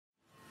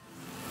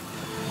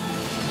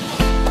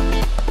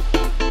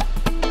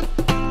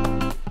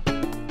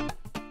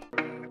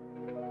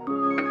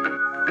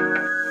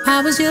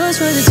I was yours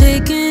for the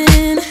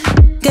taking.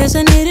 Guess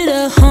I needed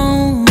a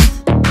home,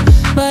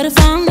 but if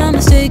I'm not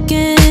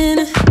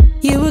mistaken,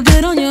 you were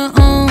good on your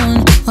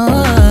own.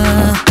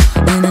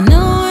 And I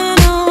know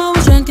I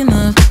was drunk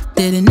enough.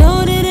 Didn't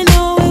know it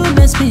would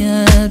mess me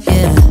up,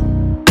 yeah.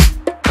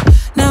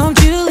 Now I'm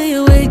truly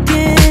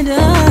awakened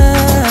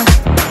up.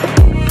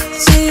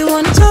 Say you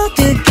wanna talk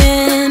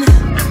again,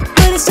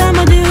 but it's time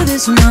I do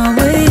this my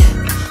way.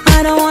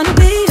 I don't wanna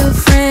be your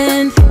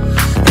friend.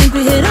 Think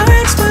we hit our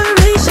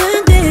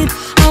expiration date.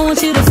 I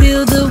want you to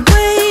feel the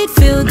weight,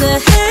 feel the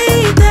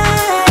hate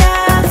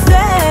that I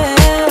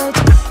felt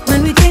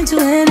when we came to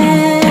an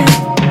end.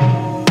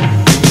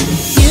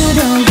 You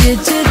don't get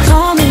to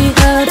call me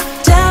up,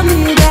 tell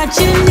me that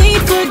you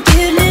need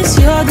forgiveness.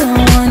 You're the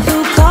one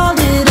who called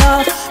it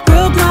off,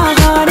 broke my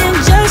heart in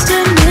just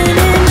a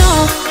minute. No,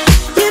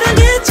 you don't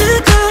get to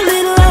call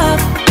it love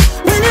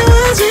when it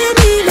wasn't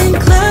even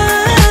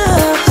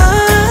close.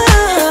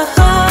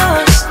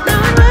 No,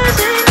 it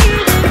wasn't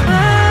even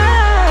close.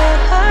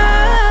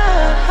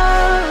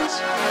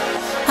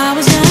 I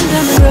was young,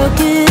 dumb and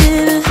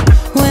broken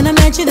when I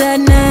met you that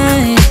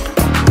night.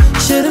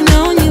 Should've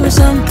known you were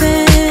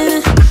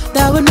something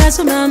that would mess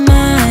with my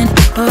mind.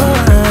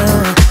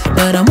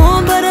 But I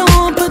won't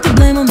put the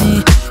blame on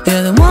me.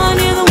 You're the one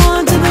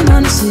to be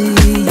honestly,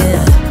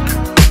 yeah.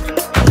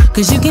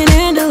 'Cause you can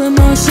handle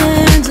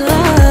emotions.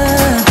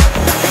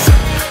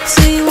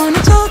 Say you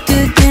wanna talk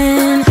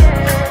again,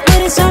 but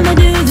it's time to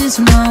do this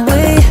my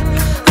way.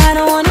 I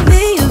don't wanna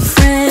be your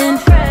friend.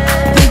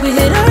 Think we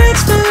hit our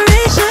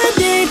expiration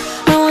date.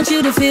 I want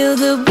you to feel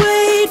the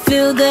weight,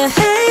 feel the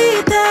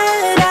hate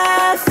that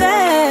I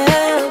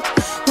felt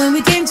when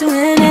we came to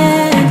an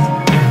end.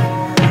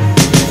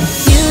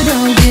 You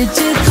don't get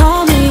to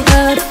call me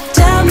up,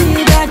 tell me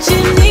that you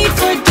need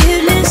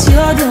forgiveness.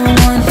 You're the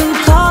one who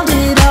called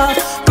it off,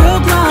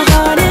 broke my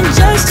heart in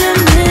just a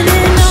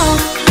minute. No,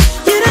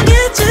 you don't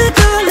get to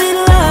call it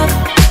love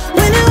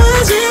when it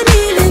wasn't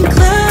even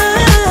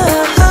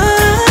close.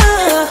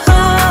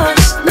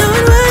 No,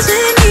 it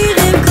wasn't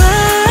even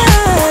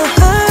close.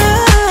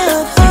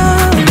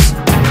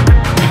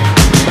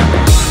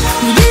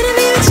 You didn't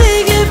even say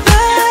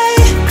goodbye.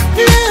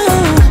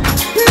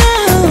 No,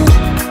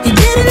 you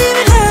didn't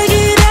even hug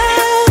it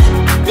out.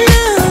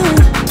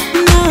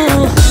 No,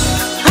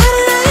 I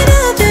don't know you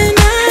nothing.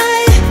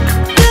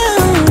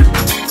 Don't,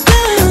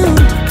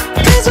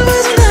 'cause it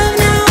wasn't love.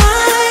 Now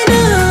I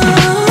know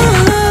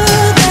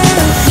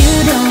that you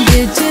don't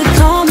get to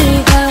call me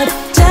up,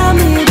 tell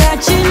me that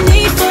you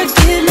need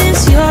forgiveness.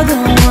 You're the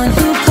one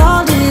who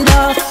called it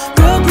off,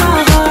 broke my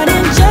heart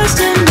in just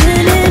a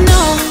minute.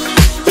 No,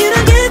 you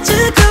don't get to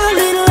call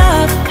it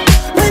love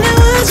when it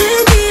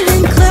wasn't even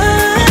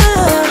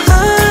close.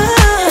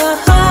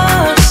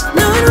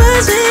 No, it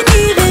wasn't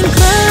even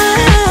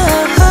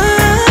close. No,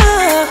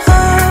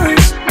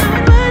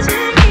 it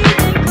wasn't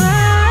even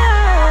close.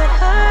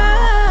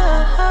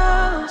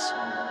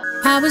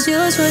 I was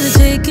yours for the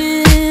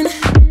taking.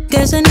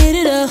 Guess I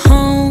needed a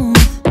home,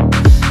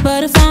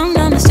 but if I'm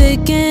not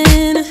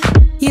mistaken,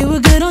 you were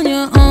good on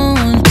your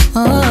own.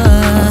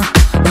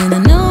 And I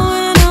know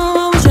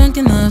I was drunk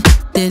enough.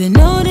 Didn't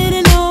know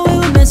it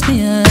would mess me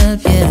up,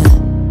 yeah.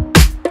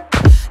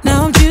 Now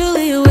I'm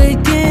truly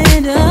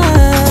awakened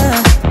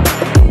up.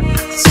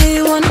 Say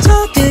you wanna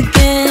talk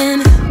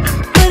again,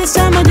 but it's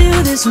time I do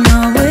this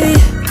my way.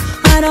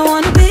 I don't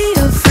wanna be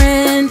your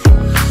friend.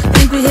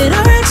 Think we hit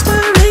our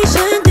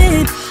expiration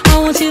date. I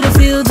want you to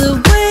feel the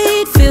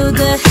weight, feel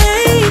the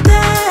hate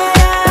that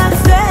I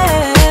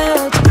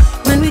felt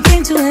when we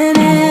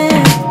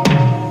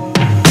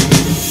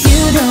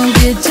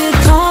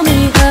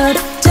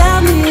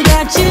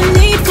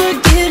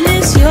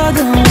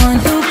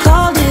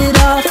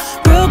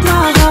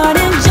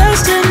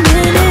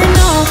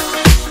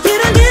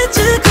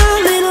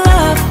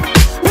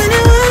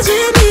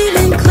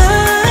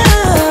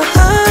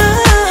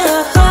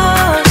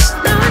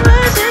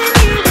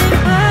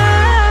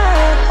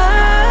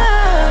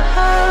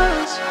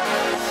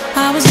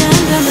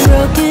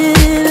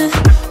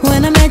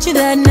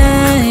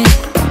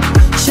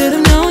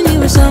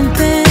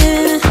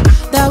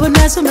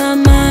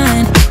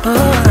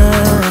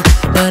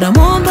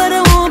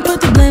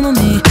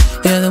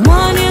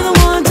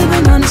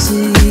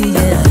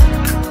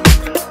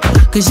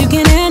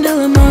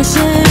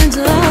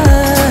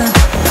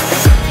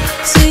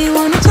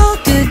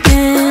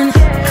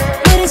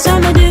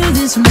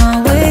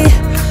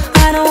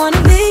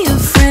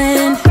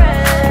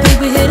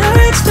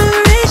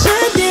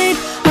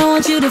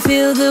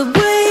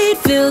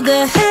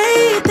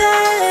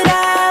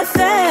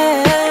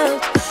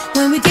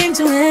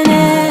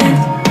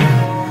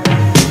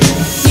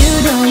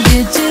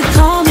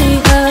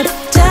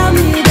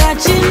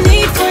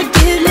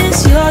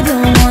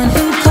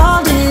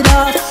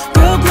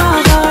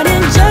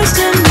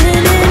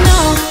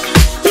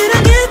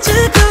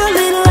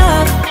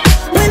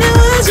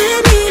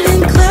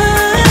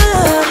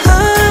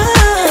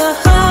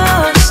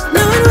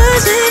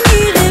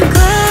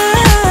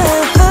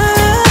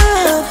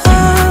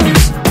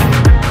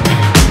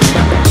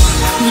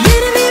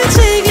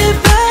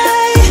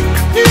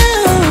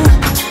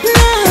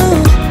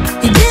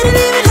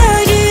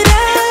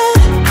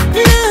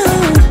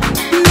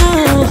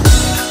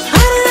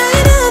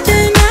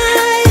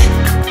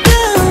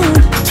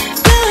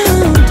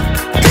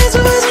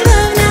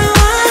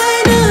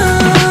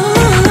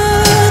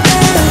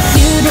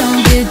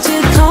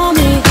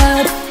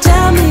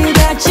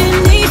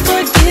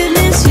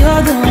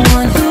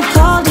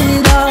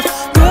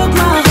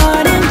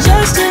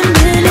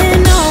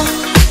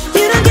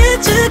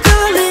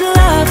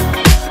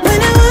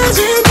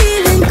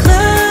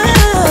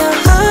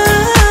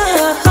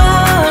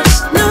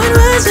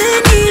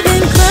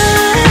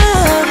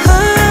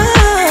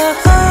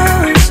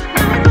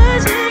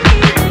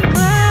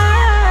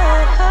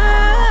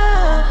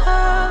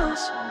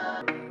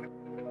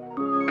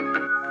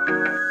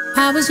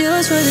was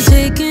yours for the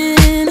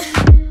taking.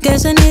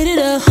 Guess I needed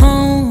a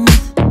home,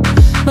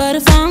 but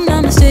if I'm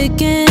not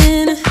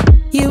mistaken,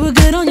 you were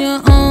good on your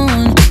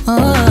own.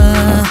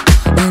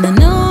 And I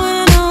know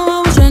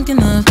I was drunk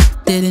enough.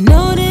 Didn't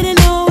know it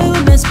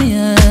would mess me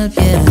up,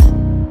 yeah.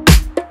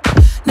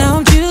 Now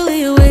I'm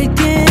truly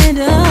awakened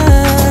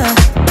up.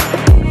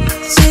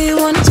 Say you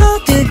wanna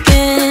talk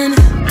again,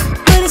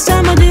 but it's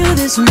time I do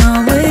this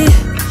my way.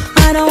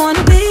 I don't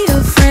wanna be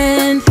your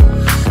friend.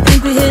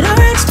 Think we hit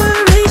our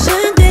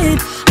expiration date.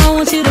 I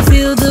want you to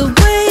feel the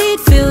weight,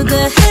 feel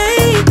the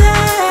hate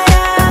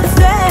that I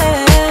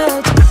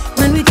felt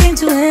when we came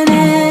to an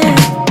end.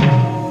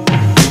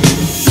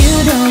 You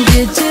don't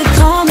get to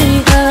call me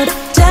up,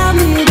 tell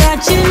me that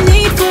you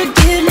need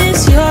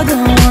forgiveness. You're the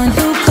one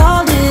who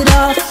called it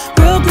off,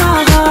 broke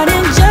my heart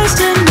in just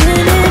a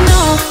minute.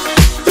 No,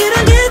 you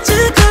don't get to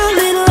call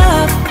it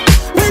love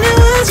when it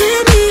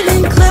wasn't even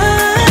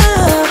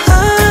close.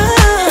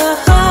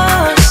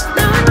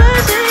 No, it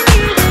wasn't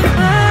even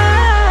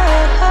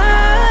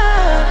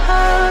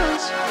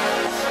close.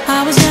 I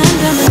was young,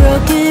 dumb and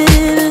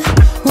broken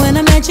when I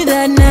met you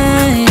that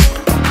night.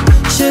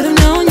 Should've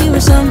known you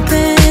were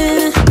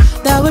something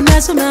that would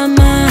mess with my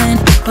mind.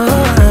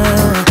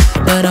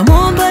 But I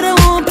won't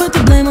put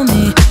the blame on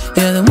me.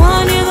 You're the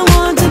one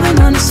to be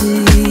honest,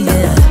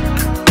 yeah.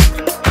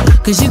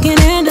 'Cause you can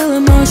handle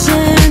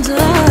emotions.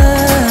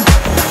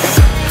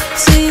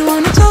 Say you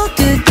wanna talk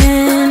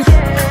again,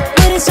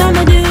 but it's time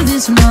to do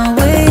this my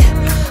way.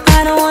 I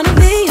don't wanna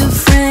be your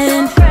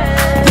friend.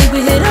 Think we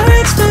hit our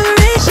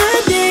expiration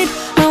date.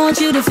 I want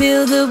you to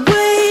feel the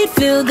weight,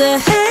 feel the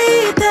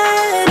hate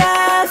that I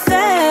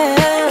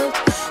felt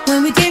when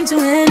we came to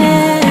an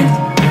end.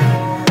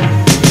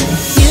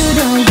 You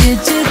don't get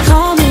to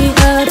call me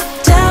up,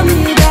 tell me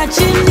that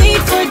you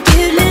need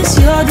forgiveness.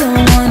 You're the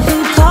one who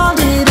called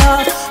it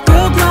off,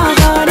 broke my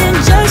heart in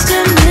just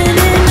a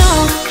minute. No,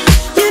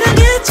 you don't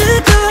get to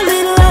call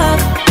it love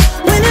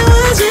when it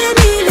wasn't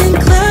even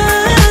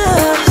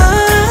close.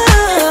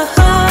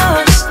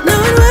 No,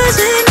 it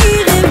wasn't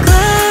even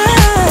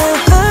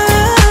close.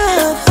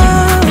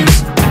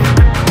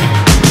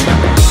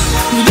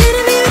 You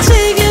didn't even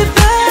say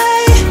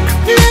goodbye.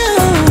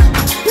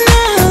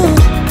 No,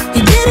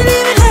 you didn't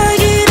even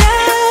hug it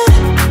out.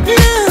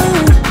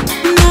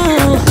 No,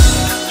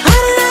 I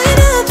don't know you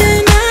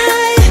nothing.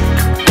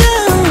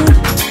 Don't,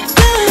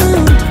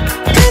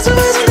 'cause it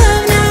wasn't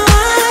love. Now I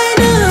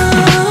know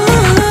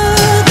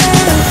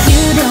that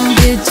you don't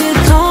get to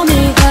call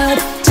me up,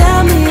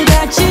 tell me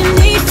that you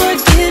need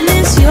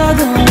forgiveness. You're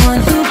the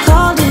one who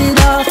called it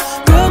off,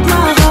 broke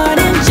my heart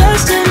in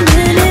just a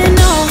minute.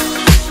 No,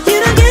 you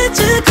don't get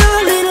to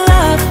call it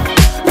love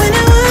when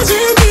it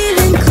wasn't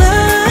even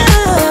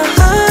close.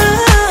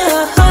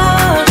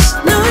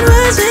 No, it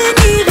wasn't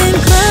even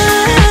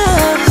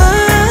close.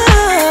 No,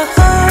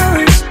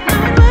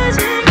 it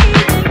wasn't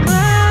even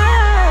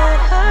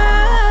close.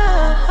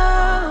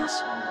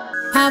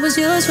 I was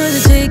yours for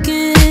the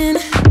taking.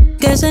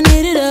 Guess I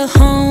needed a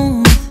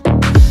home,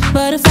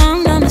 but if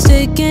I'm not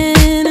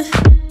mistaken,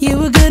 you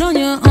were good on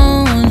your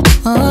own.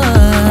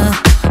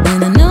 And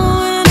I know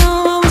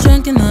I was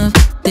drunk enough.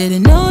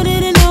 Didn't know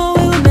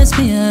it would mess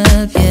me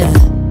up, yeah.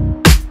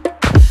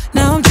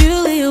 Now I'm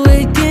truly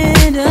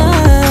awakened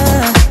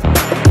up.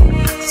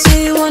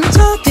 Say you wanna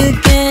talk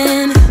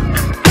again,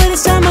 but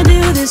it's time I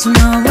do this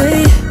my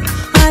way.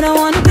 I don't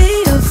wanna be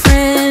your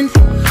friend.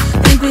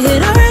 Think we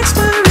hit our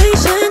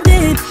expiration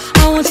date.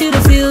 I want you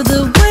to feel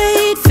the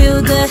weight, feel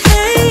the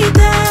hate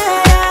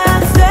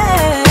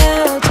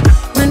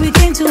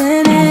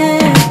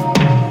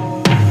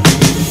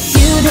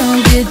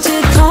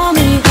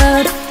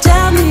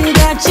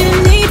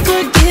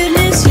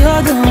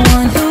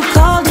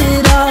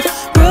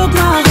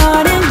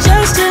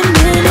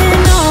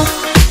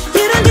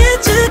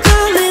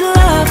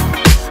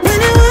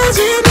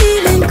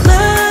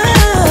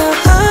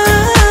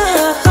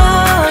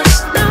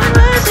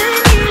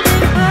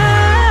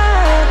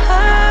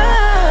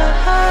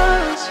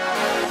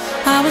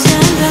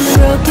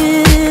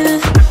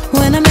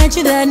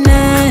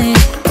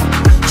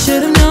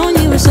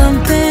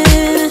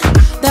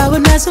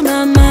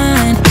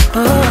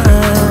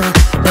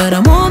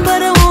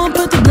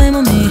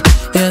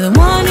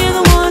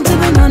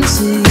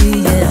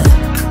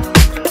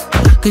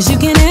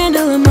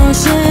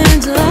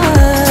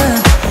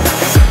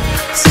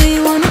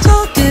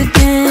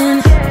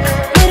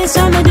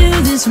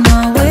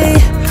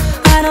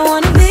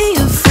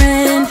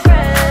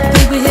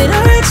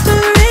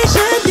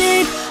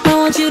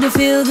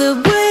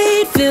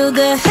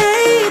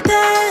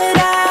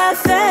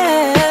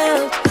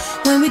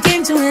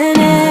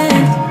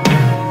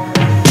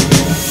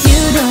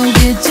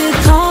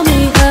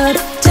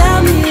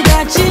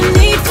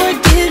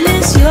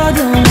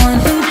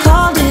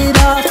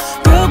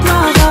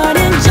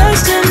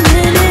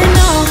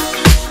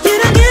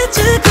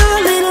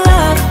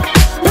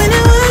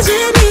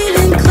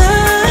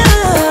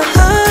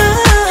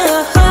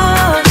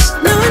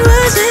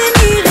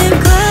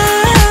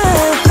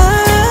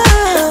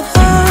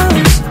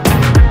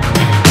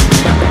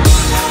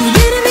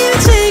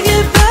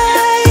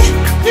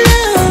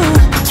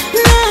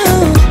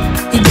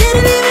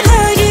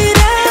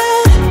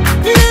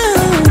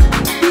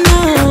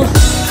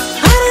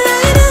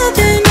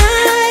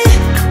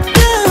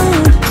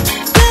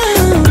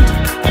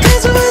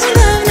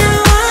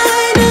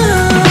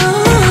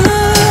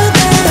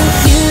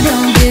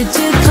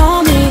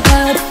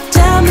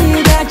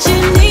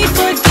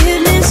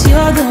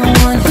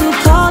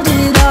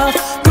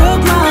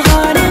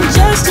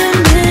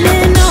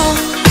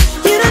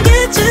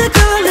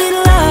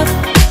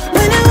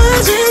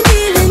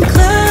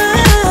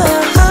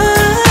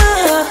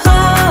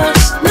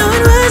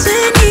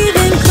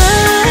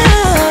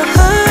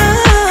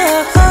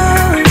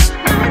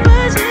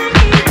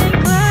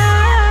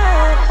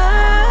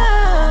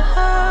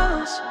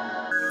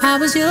I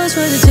was yours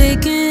for the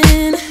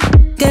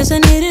taking. Guess I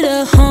needed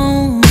a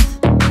home,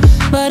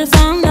 but if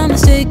I'm not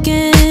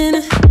mistaken,